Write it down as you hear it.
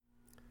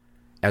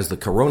As the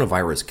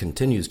coronavirus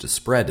continues to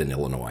spread in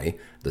Illinois,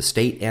 the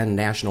state and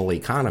national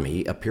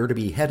economy appear to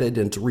be headed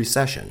into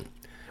recession.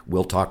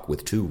 We'll talk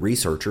with two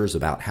researchers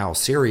about how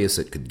serious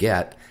it could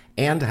get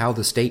and how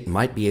the state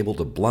might be able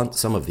to blunt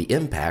some of the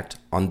impact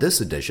on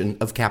this edition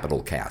of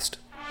Capital Cast.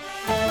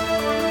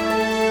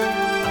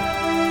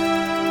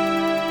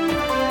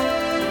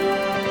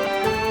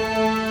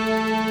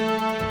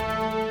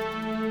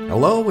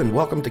 Hello and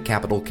welcome to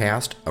Capital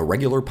Cast, a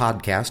regular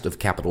podcast of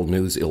Capital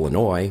News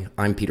Illinois.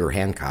 I'm Peter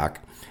Hancock.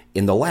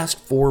 In the last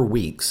 4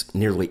 weeks,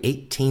 nearly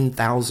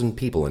 18,000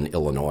 people in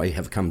Illinois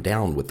have come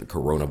down with the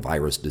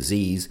coronavirus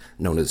disease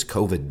known as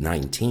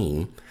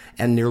COVID-19,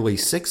 and nearly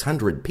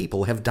 600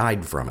 people have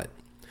died from it.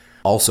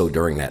 Also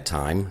during that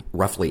time,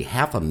 roughly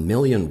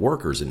 500,000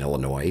 workers in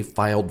Illinois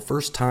filed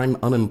first-time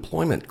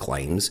unemployment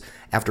claims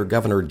after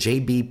Governor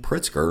J.B.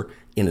 Pritzker,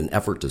 in an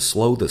effort to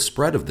slow the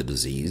spread of the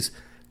disease,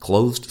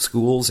 closed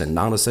schools and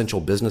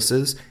non-essential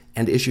businesses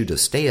and issued a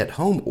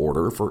stay-at-home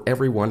order for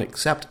everyone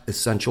except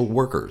essential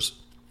workers.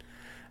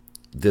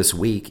 This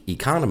week,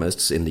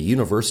 economists in the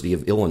University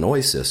of Illinois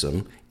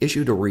system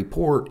issued a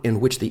report in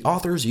which the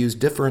authors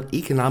used different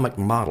economic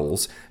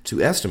models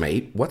to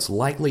estimate what's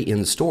likely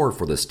in store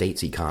for the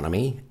state's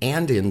economy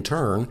and, in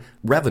turn,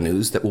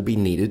 revenues that will be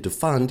needed to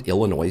fund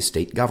Illinois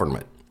state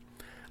government.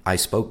 I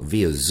spoke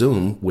via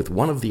Zoom with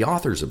one of the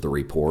authors of the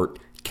report,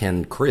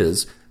 Ken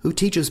Kriz, who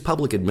teaches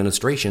public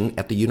administration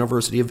at the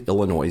University of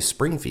Illinois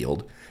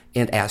Springfield,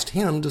 and asked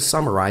him to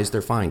summarize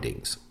their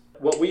findings.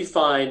 What we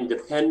find,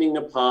 depending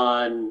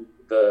upon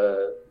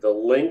the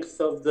length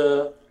of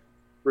the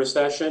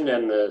recession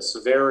and the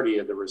severity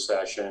of the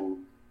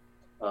recession,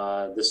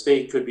 the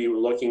state could be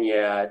looking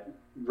at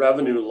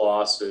revenue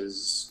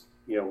losses,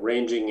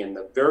 ranging in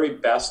the very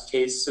best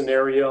case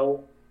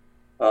scenario,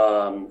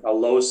 a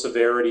low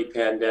severity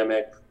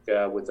pandemic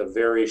with a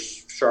very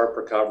sharp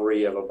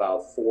recovery of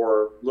about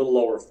little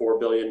over $4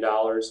 billion,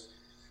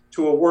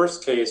 to a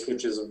worst case,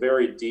 which is a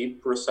very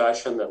deep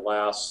recession that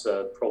lasts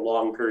a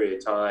prolonged period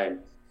of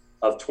time,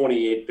 of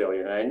 $28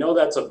 billion. And I know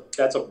that's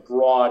a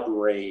broad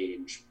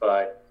range,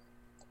 but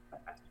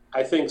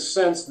I think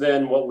since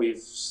then what we've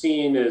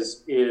seen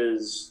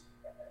is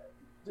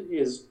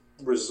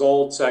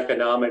results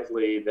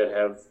economically that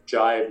have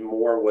jived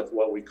more with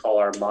what we call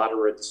our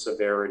moderate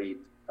severity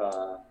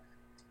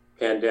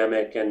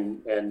pandemic,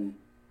 and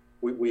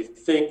we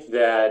think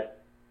that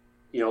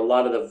a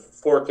lot of the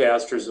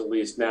forecasters, at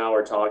least now,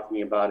 are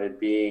talking about it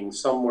being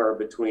somewhere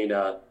between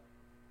a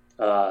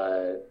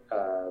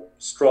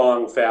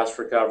strong, fast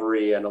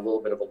recovery and a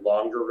little bit of a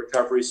longer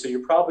recovery. So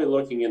you're probably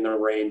looking in the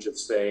range of,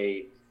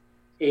 say,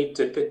 $8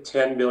 to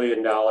 $10 billion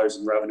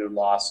in revenue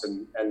loss,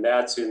 and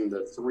that's in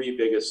the three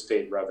biggest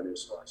state revenue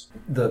sources.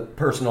 The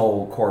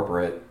personal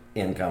corporate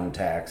income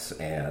tax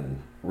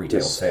and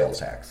retail sales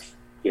tax.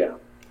 Yeah.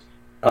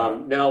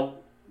 Now,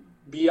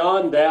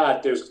 beyond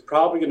that, there's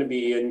probably going to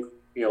be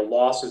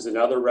losses in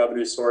other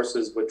revenue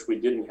sources, which we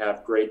didn't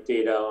have great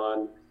data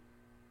on.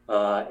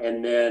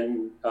 And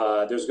then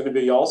there's going to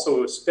be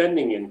also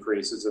spending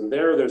increases. And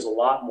there's a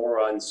lot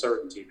more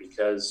uncertainty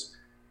because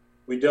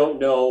we don't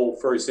know,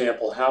 for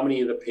example, how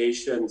many of the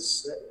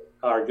patients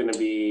are going to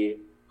be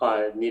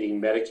needing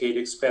Medicaid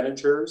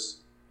expenditures,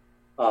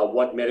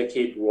 what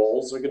Medicaid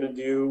rolls are going to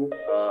do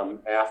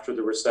after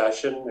the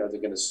recession. Are they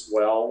going to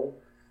swell?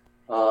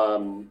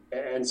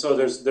 And so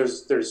there's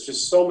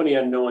just so many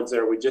unknowns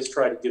there. We just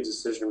try to give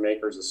decision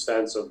makers a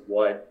sense of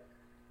what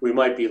we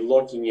might be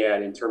looking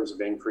at in terms of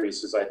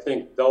increases. I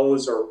think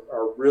those are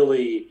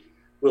really,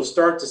 we'll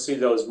start to see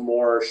those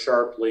more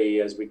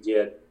sharply as we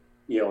get,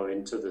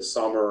 into the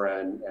summer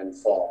and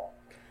fall.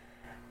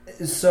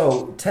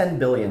 So $10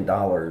 billion,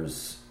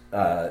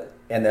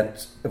 and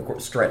that's, of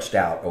course, stretched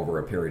out over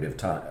a period of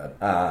time.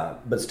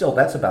 But still,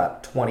 that's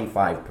about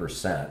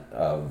 25%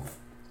 of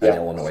an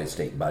Illinois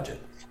state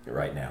budget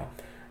right now.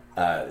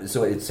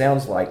 So it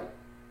sounds like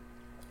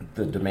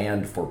the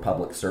demand for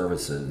public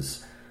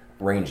services,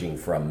 ranging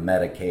from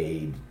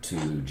Medicaid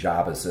to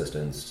job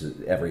assistance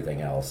to everything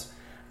else,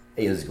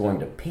 is going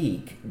to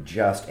peak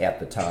just at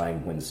the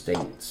time when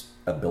states'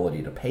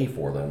 ability to pay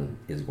for them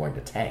is going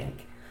to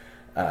tank.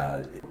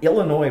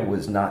 Illinois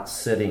was not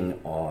sitting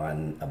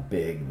on a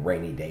big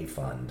rainy day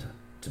fund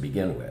to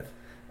begin with.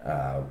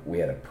 We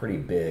had a pretty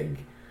big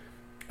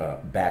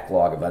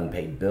backlog of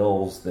unpaid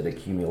bills that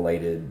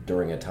accumulated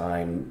during a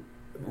time,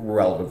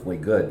 relatively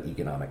good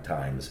economic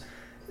times.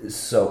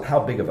 So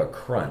how big of a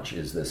crunch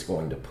is this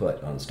going to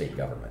put on state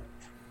government?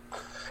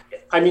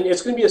 I mean,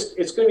 it's going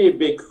to be a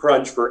big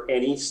crunch for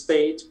any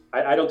state.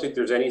 I don't think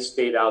there's any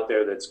state out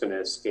there that's going to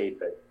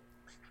escape it.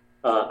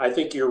 I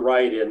think you're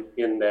right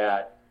in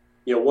that,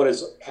 what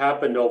has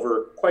happened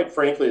over, quite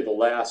frankly, the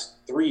last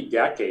 3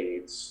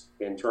 decades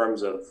in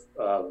terms of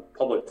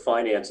public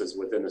finances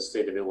within the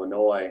state of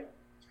Illinois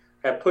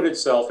have put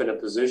itself in a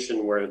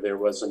position where there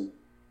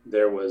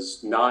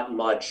was not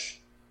much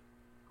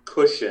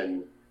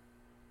cushion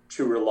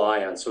to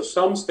rely on. So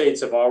some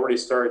states have already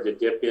started to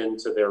dip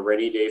into their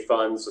rainy day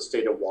funds. The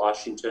state of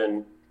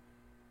Washington,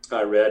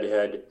 I read,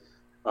 had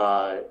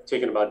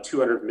taken about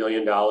 $200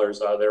 million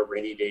out of their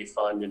rainy day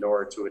fund in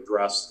order to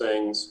address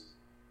things.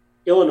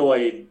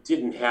 Illinois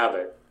didn't have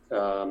it.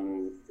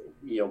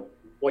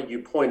 What you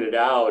pointed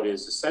out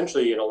is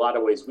essentially, in a lot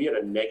of ways, we had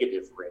a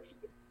negative rating.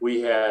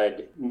 We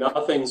had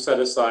nothing set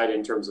aside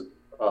in terms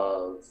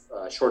of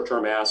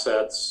short-term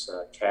assets,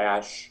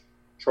 cash,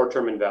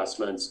 short-term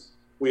investments.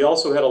 We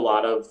also had a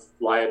lot of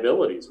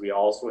liabilities. We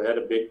also had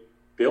a big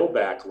bill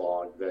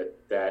backlog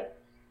that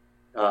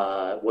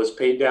was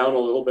paid down a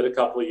little bit a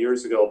couple of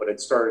years ago, but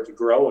it started to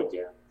grow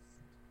again.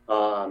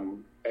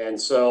 And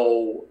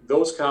so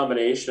those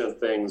combination of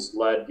things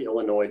led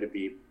Illinois to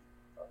be,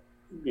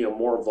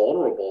 more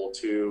vulnerable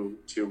to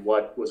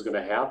what was going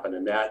to happen.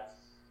 And that,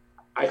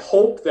 I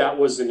hope that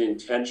was an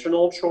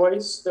intentional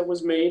choice that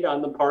was made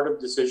on the part of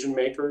decision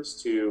makers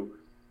to,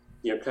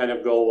 kind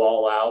of go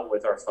all out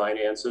with our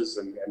finances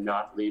and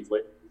not leave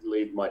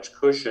much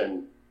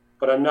cushion.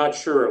 But I'm not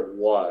sure it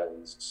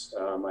was.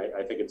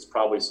 I think it's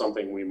probably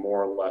something we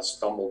more or less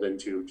stumbled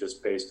into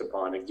just based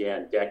upon,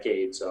 again,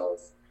 decades of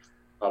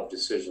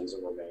decisions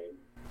that were made.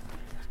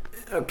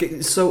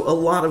 Okay, so a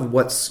lot of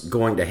what's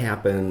going to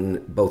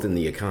happen, both in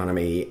the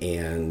economy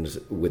and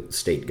with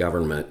state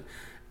government,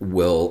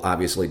 will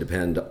obviously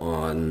depend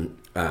on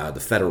the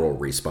federal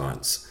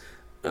response.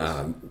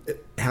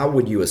 How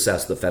would you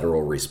assess the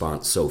federal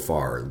response so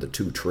far, the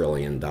 $2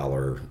 trillion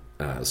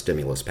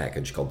stimulus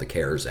package called the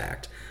CARES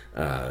Act?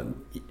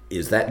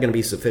 Is that going to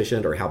be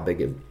sufficient, or how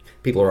big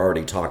people are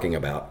already talking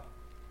about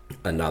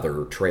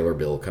another trailer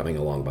bill coming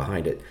along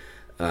behind it?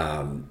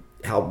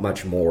 How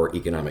much more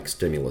economic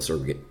stimulus are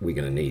we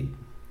going to need?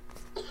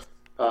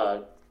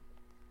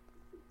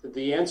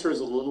 The answer is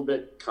a little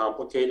bit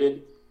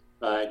complicated.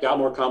 It got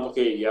more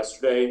complicated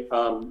yesterday.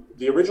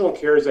 The original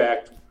CARES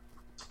Act,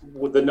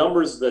 with the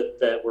numbers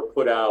that were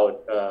put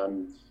out,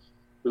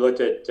 we looked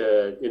at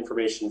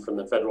information from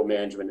the Federal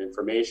Management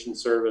Information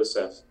Service,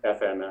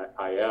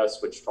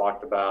 FMIS, which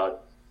talked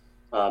about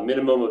a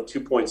minimum of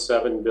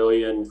 $2.7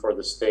 billion for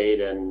the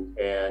state and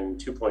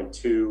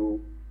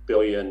 $2.2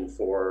 billion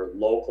for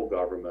local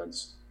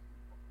governments.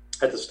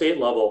 At the state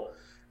level,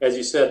 as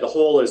you said, the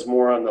hole is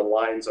more on the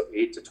lines of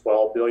 8 to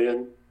 12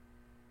 billion,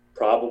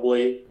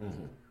 probably.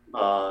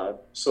 Mm-hmm.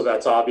 So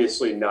that's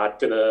obviously not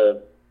going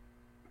to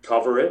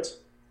cover it.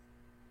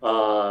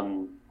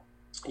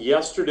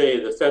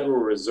 Yesterday, the Federal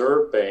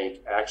Reserve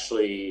Bank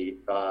actually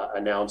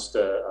announced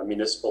a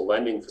municipal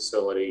lending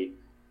facility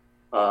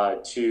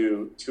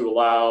to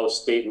allow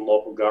state and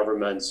local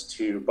governments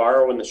to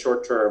borrow in the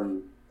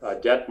short-term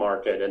debt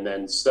market and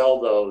then sell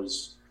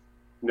those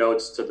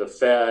notes to the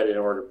Fed in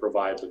order to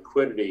provide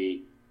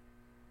liquidity.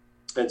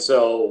 And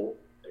so,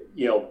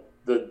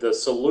 the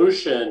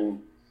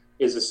solution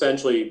is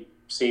essentially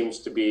seems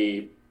to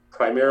be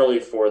primarily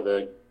for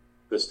the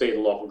state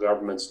and local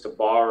governments to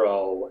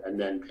borrow and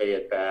then pay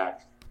it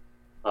back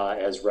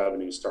as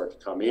revenues start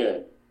to come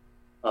in.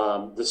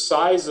 The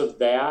size of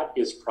that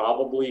is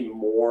probably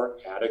more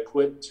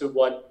adequate to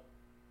what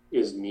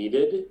is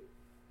needed.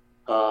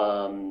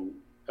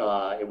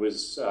 It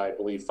was, I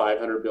believe,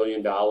 $500 billion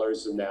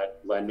in that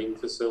lending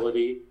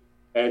facility.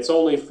 And it's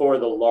only for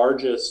the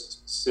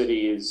largest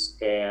cities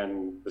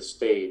and the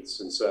states.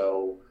 And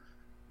so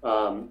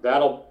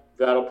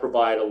that'll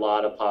provide a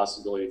lot of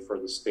possibility for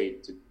the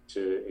state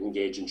to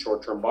engage in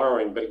short-term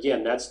borrowing. But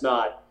again, that's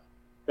not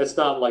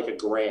like a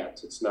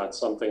grant. It's not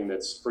something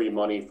that's free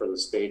money for the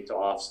state to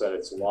offset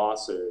its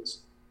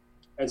losses.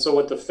 And so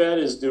what the Fed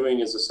is doing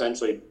is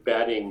essentially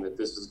betting that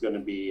this is going to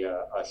be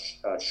a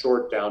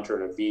short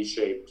downturn, a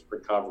V-shaped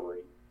recovery.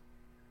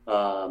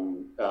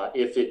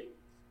 If it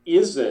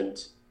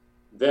isn't,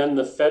 then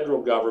the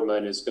federal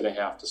government is going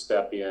to have to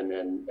step in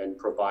and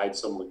provide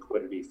some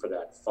liquidity for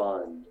that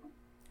fund.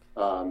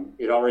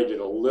 It already did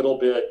a little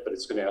bit, but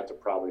it's going to have to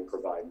probably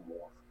provide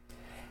more.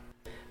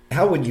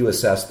 How would you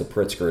assess the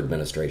Pritzker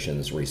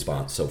administration's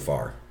response so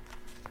far?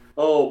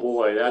 Oh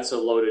boy, that's a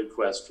loaded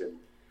question.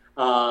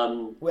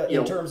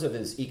 In terms of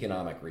his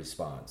economic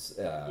response.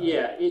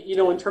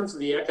 In terms of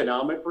the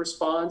economic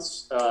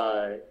response,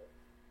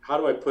 how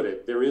do I put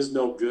it? There is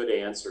no good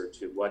answer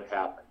to what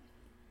happened.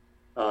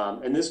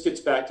 And this gets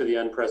back to the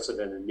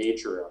unprecedented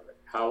nature of it.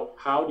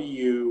 How do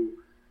you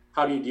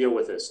deal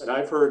with this? And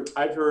I've heard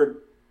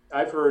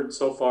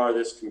so far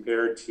this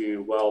compared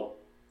to,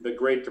 the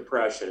Great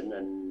Depression,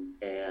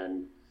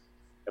 and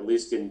at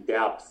least in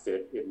depth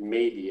it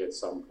may be at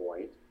some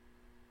point.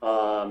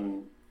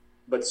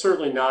 But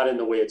certainly not in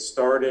the way it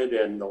started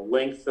and the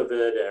length of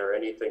it or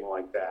anything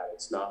like that.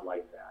 It's not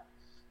like that.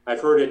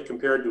 I've heard it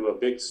compared to a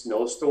big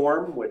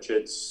snowstorm, which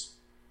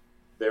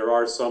there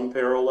are some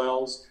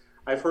parallels.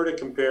 I've heard it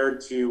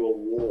compared to a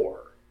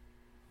war.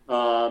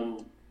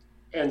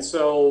 And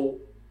so,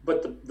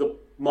 but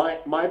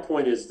my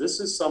point is, this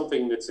is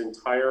something that's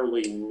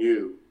entirely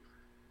new.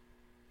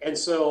 And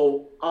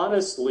so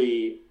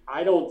honestly,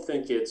 I don't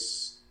think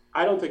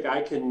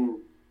I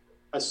can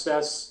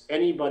assess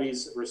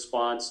anybody's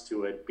response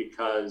to it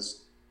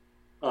because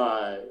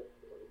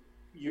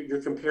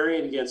you're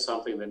comparing it against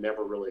something that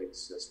never really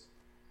existed.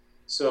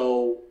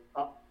 So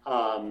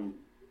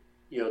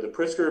the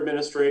Pritzker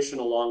administration,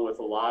 along with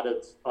a lot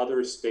of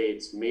other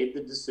states, made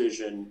the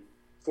decision,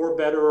 for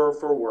better or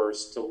for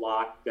worse, to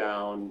lock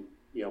down,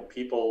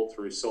 people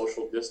through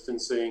social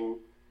distancing,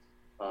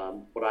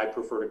 what I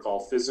prefer to call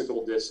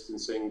physical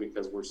distancing,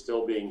 because we're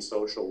still being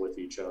social with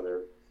each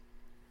other.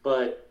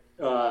 But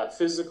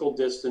physical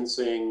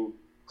distancing,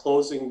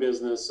 closing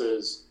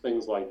businesses,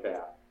 things like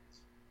that.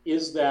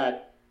 Is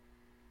that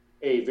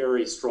a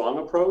very strong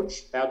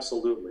approach?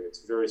 Absolutely.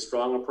 It's a very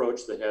strong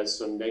approach that has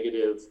some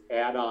negative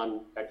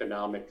add-on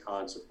economic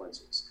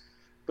consequences.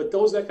 But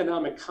those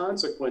economic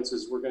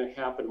consequences were going to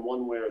happen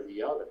one way or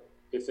the other.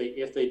 If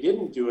they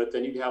didn't do it,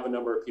 then you'd have a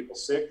number of people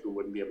sick who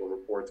wouldn't be able to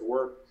report to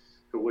work,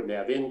 who wouldn't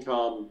have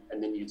income,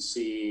 and then you'd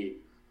see,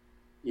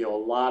 a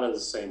lot of the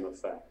same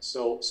effects.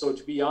 So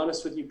to be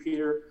honest with you,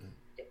 Peter,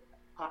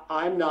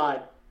 I'm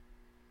not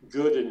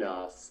good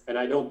enough, and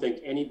I don't think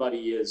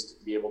anybody is,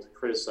 to be able to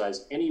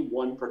criticize any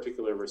one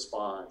particular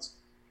response.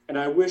 And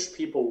I wish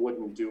people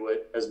wouldn't do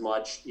it as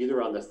much,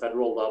 either on the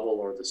federal level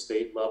or the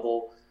state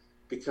level,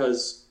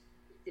 because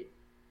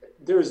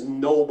there's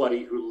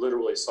nobody who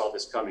literally saw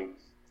this coming.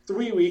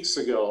 3 weeks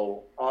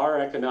ago, our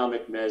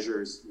economic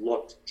measures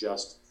looked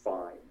just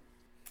fine.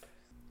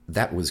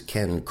 That was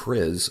Ken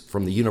Kriz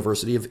from the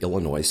University of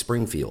Illinois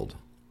Springfield.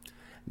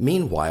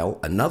 Meanwhile,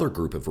 another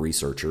group of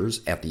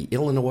researchers at the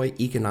Illinois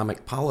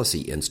Economic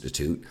Policy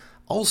Institute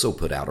also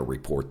put out a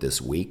report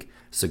this week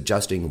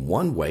suggesting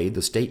one way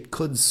the state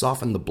could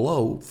soften the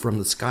blow from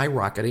the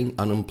skyrocketing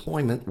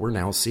unemployment we're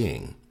now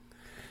seeing.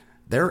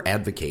 They're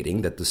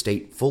advocating that the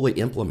state fully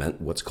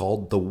implement what's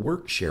called the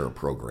Work-Share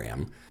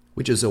program,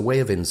 which is a way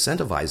of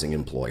incentivizing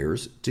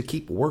employers to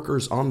keep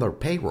workers on their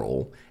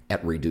payroll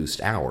at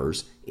reduced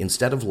hours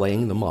instead of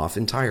laying them off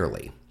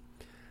entirely.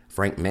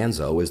 Frank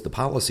Manzo is the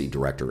policy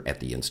director at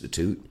the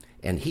Institute,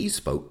 and he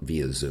spoke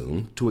via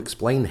Zoom to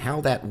explain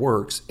how that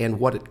works and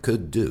what it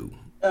could do.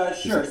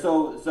 Sure.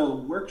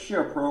 So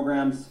work-share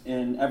programs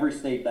in every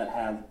state that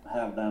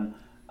have them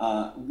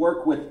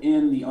work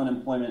within the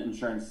unemployment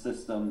insurance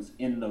systems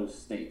in those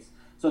states.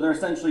 So they're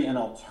essentially an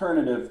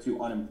alternative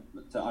to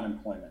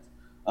unemployment.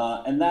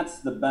 And that's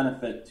the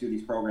benefit to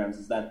these programs,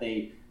 is that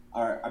they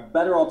are a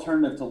better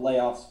alternative to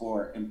layoffs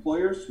for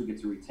employers who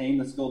get to retain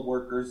the skilled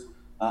workers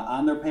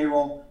on their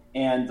payroll,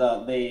 and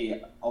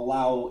they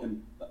allow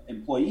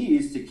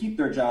employees to keep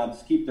their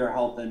jobs, keep their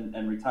health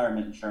and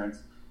retirement insurance,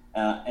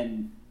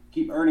 and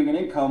keep earning an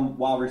income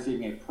while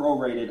receiving a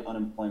prorated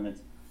unemployment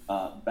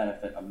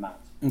benefit amount.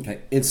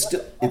 Okay, it's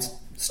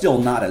still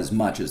not as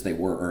much as they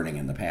were earning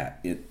in the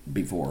past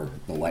before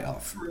the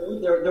layoff.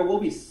 There will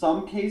be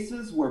some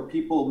cases where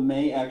people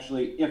may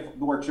actually, if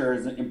the work share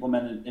is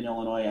implemented in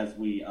Illinois as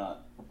we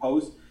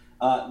propose,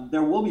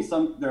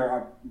 there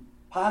are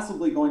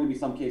possibly going to be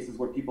some cases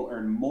where people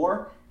earn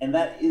more, and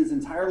that is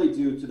entirely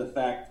due to the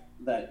fact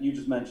that you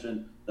just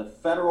mentioned. The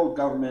federal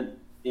government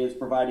is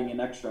providing an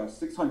extra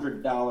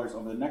 $600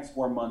 over the next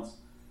 4 months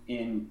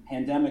in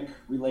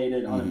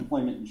pandemic-related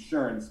unemployment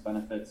insurance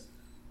benefits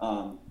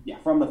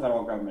from the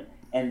federal government.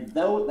 And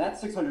though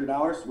that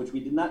 $600, which we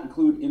did not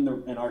include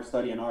in our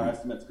study and our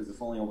estimates because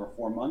it's only over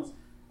 4 months,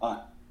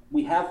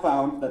 we have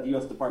found that the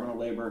U.S. Department of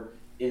Labor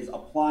is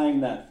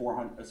applying that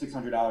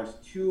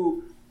 $600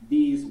 to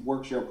these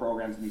work-share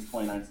programs in these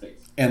 29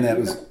 states. And that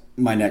was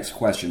my next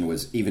question,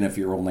 was even if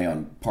you're only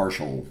on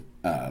partial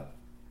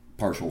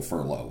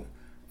furlough,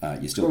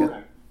 you still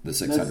get the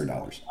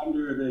 $600.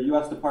 Under the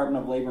U.S.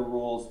 Department of Labor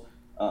rules,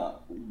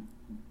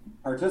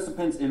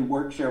 participants in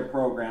work-share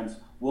programs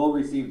will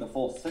receive the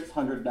full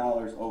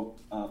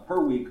 $600 per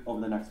week over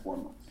the next 4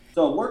 months.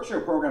 So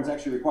work-share programs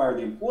actually require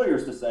the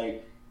employers to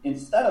say,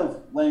 instead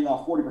of laying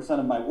off 40%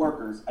 of my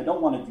workers, I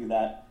don't want to do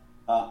that.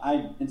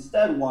 I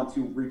instead want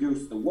to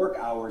reduce the work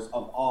hours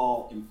of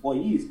all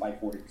employees by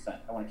 40%.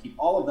 I want to keep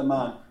all of them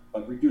on,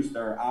 but reduce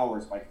their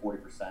hours by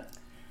 40%.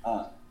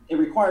 It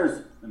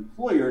requires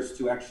employers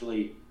to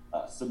actually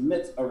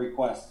submit a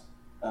request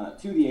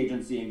to the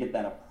agency and get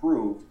that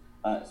approved.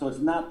 So it's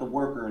not the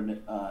worker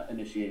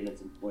initiated,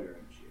 it's employer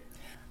initiated.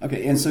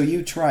 Okay, and so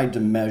you tried to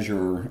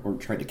measure or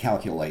tried to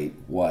calculate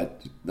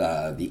what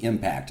the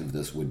impact of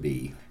this would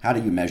be. How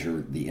do you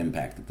measure the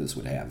impact that this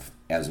would have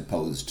as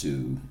opposed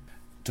to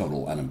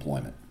total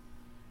unemployment?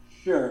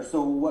 Sure.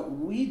 So what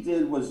we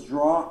did was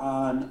draw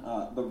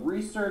on the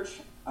research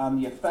on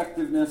the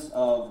effectiveness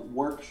of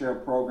work-share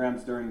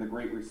programs during the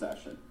Great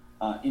Recession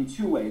in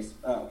two ways.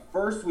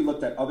 First, we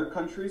looked at other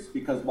countries,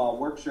 because while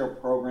work-share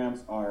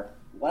programs are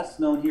less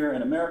known here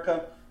in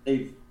America,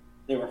 they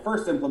were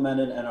first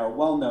implemented and are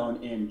well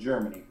known in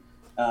Germany.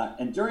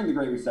 And during the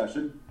Great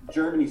Recession,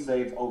 Germany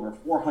saved over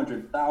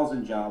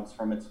 400,000 jobs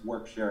from its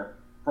work-share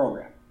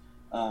program.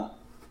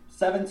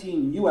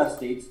 17 U.S.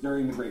 states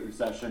during the Great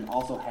Recession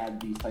also had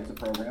these types of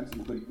programs,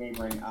 including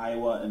neighboring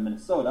Iowa and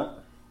Minnesota.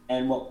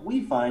 And what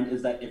we find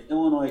is that if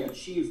Illinois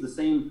achieves the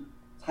same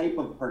type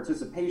of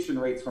participation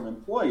rates from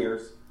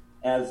employers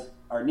as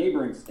our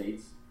neighboring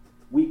states,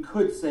 we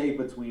could save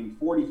between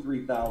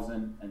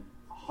 43,000 and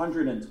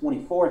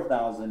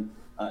 124,000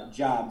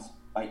 jobs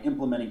by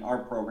implementing our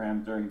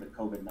program during the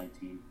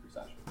COVID-19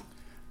 recession.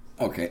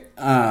 Okay,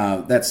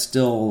 that's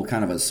still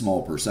kind of a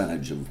small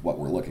percentage of what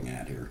we're looking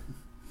at here.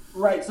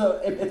 Right, so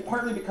it's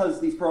partly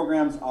because these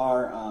programs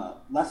are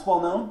less well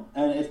known,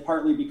 and it's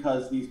partly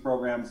because these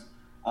programs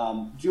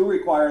do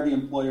require the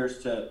employers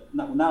to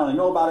not only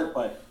know about it,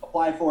 but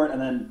apply for it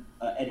and then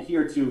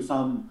adhere to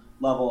some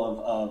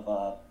level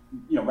of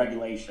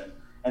regulation.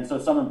 And so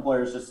some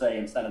employers just say,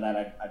 instead of that,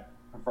 I'd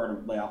prefer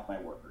to lay off my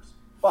workers.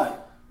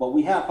 But what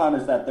we have found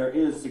is that there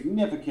is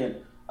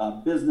significant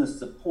business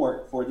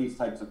support for these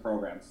types of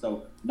programs.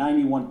 So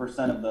 91%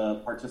 of the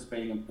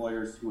participating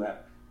employers who have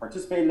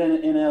participated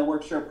in a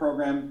work share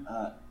program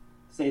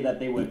say that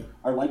they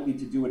are likely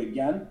to do it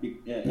again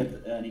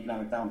if an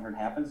economic downturn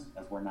happens,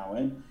 as we're now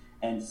in.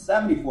 And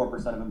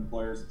 74% of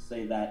employers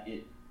say that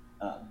it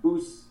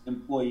boosts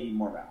employee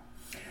morale.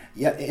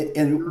 Yeah,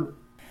 and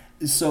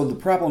so the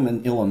problem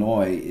in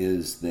Illinois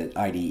is that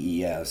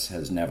IDES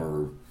has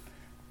never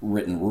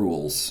written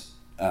rules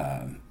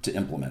to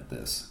implement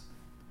this.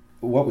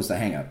 What was the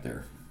hang-up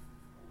there?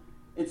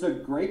 It's a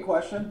great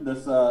question.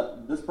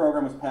 This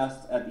program was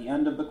passed at the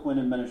end of the Quinn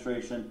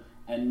administration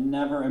and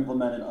never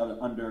implemented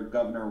under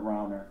Governor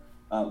Rauner.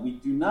 We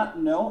do not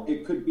know.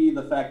 It could be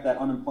the fact that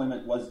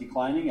unemployment was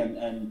declining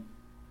and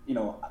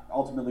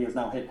ultimately has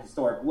now hit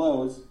historic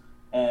lows,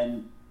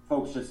 and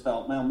folks just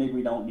felt, well, maybe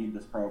we don't need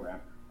this program.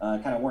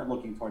 Kind of weren't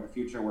looking toward the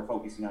future. We're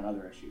focusing on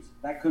other issues.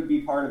 That could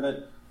be part of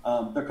it.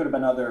 There could have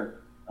been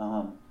other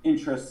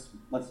interests,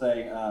 let's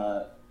say,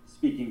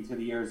 speaking to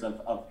the ears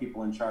of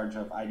people in charge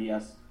of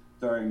IDS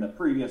during the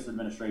previous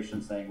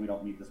administration, saying we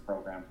don't need this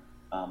program.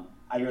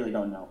 I really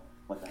don't know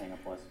what the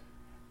hang-up was.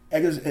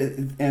 I guess,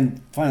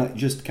 and finally,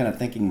 just kind of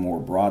thinking more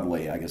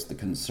broadly, I guess the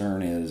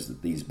concern is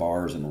that these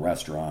bars and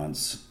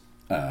restaurants,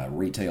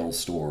 retail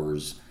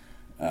stores,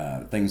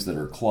 things that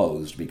are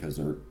closed because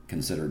they're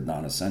considered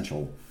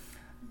non-essential,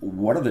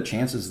 what are the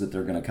chances that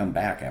they're going to come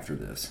back after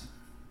this?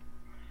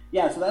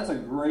 Yeah, so that's a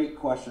great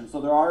question.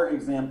 So there are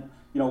examples,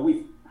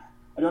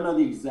 I don't know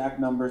the exact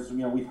numbers.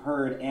 We've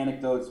heard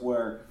anecdotes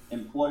where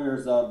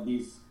employers of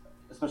these,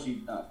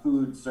 especially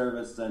food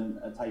service and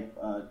type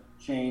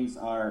chains,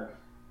 are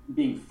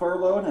being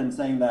furloughed and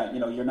saying that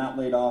you're not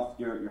laid off,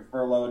 you're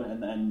furloughed,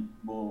 and then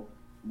we'll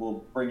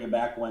bring you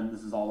back when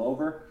this is all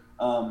over.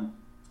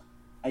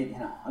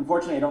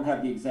 Unfortunately, I don't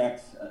have the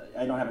exact.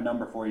 I don't have a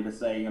number for you to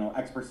say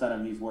X percent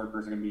of these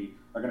workers are going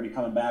to be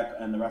coming back,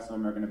 and the rest of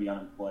them are going to be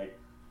unemployed.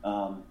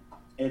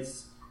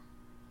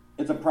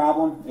 It's a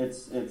problem.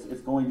 It's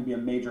going to be a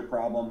major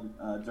problem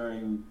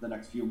during the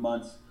next few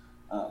months.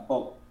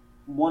 But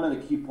one of the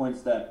key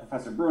points that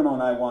Professor Bruno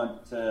and I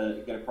want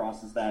to get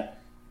across is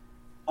that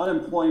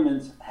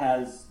unemployment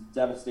has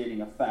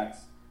devastating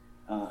effects,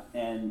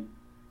 and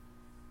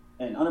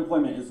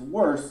unemployment is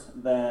worse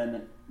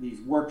than these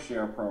work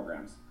share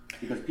programs,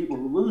 because people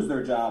who lose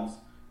their jobs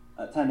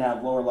tend to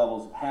have lower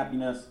levels of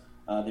happiness.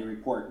 They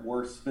report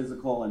worse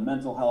physical and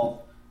mental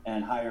health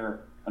and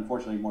higher,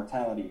 unfortunately,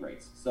 mortality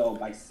rates. So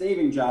by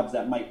saving jobs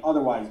that might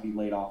otherwise be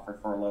laid off or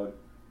furloughed,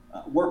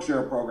 work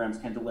share programs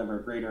can deliver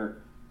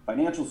greater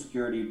financial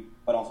security,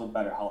 but also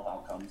better health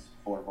outcomes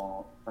for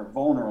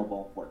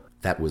vulnerable workers.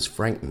 That was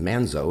Frank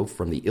Manzo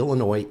from the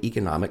Illinois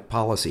Economic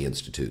Policy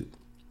Institute.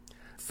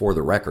 For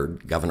the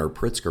record, Governor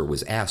Pritzker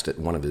was asked at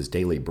one of his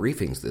daily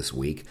briefings this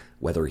week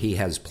whether he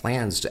has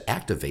plans to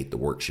activate the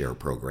work-share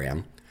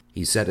program.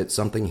 He said it's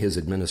something his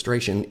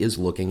administration is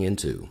looking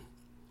into.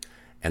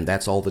 And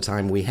that's all the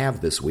time we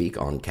have this week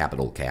on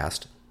Capitol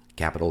Cast.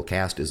 Capitol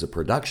Cast is a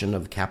production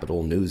of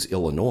Capitol News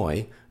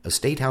Illinois, a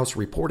State House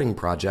reporting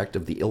project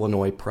of the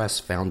Illinois Press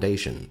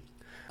Foundation.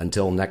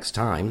 Until next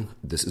time,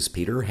 this is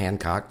Peter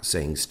Hancock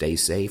saying stay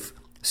safe,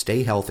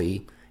 stay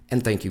healthy,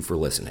 and thank you for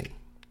listening.